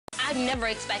I've never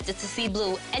expected to see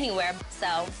Blue anywhere,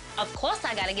 so of course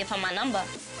I gotta give her my number.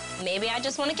 Maybe I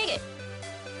just want to kick it.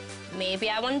 Maybe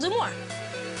I want to do more.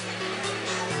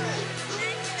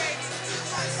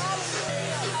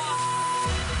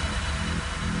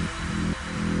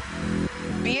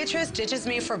 Beatrice ditches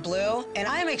me for Blue, and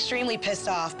I am extremely pissed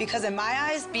off because in my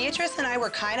eyes, Beatrice and I were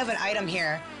kind of an item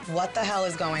here. What the hell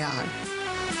is going on?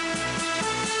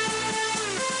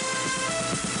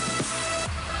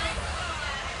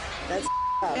 That's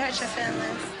up. You hurt your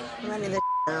feelings. I'm running this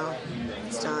now.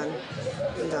 It's done.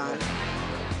 I'm done.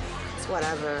 It's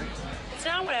whatever. It's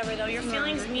not whatever, though. Your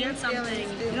feelings mean something.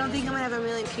 You don't think I'm gonna have a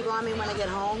million people on me when I get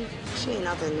home? She ain't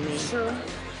nothing to me. True.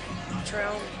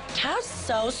 True. Kat's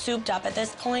so souped up at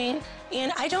this point,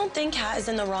 and I don't think Kat is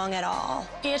in the wrong at all.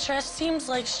 Beatrice seems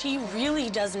like she really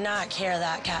does not care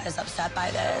that Kat is upset by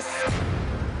this.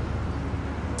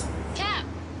 Kat,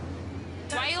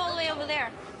 why are you all the way over there?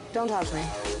 Don't talk to me.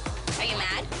 Are you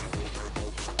mad?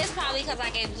 It's probably because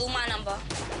I gave Blue my number.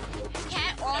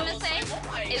 Kat, all I'm gonna say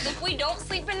is if we don't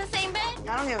sleep in the same bed,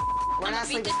 I don't give a We're I'ma not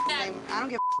beat sleeping in the this same. I don't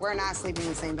give a We're not sleeping in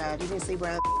the same bed. You can sleep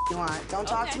wherever you want. Don't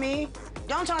talk to me.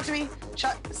 Don't talk to me.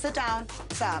 Sit down.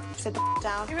 Stop. Sit the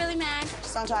down. you're really mad.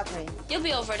 Just don't talk to me. You'll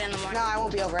be over it in the morning. No, I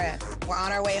won't be over it. We're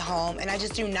on our way home, and I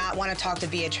just do not want to talk to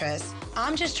Beatrice.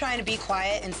 I'm just trying to be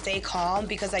quiet and stay calm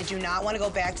because I do not want to go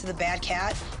back to the bad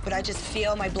cat, but I just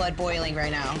feel my blood boiling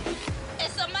right now.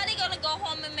 Is somebody gonna go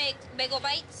home and make bagel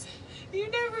bites? You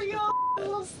never go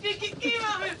little sticky came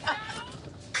out of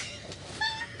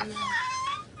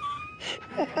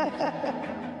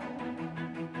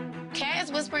Kat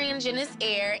is whispering in Jenna's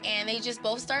ear, and they just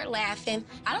both start laughing.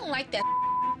 I don't like that.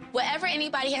 Whatever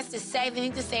anybody has to say, they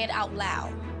need to say it out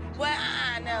loud. What?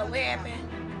 I know. What happened?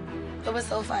 It was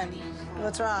so funny.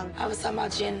 What's wrong? I was talking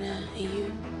about Jenna and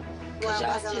you. Because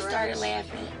y'all just started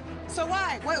laughing. So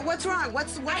why? What's wrong?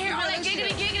 What's I hear all that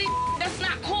giggity, giggity. That's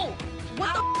not cool.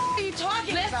 What the are you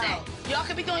talking about? Listen, y'all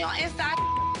can be doing your inside.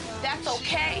 That's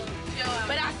okay.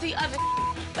 But I see other.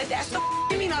 But that's the.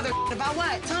 You mean other about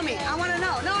what? Tell me. I want to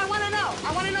know. No, I want to know.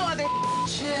 I want to know other.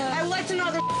 I would like to know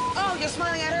other. Oh, you're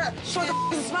smiling at her. So what the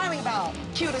are you smiling about?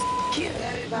 Cute as Cute.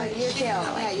 Everybody. You're cute.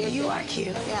 Like Yeah, you are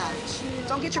cute. Yeah.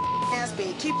 Don't get your ass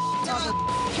beat. Keep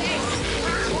talking.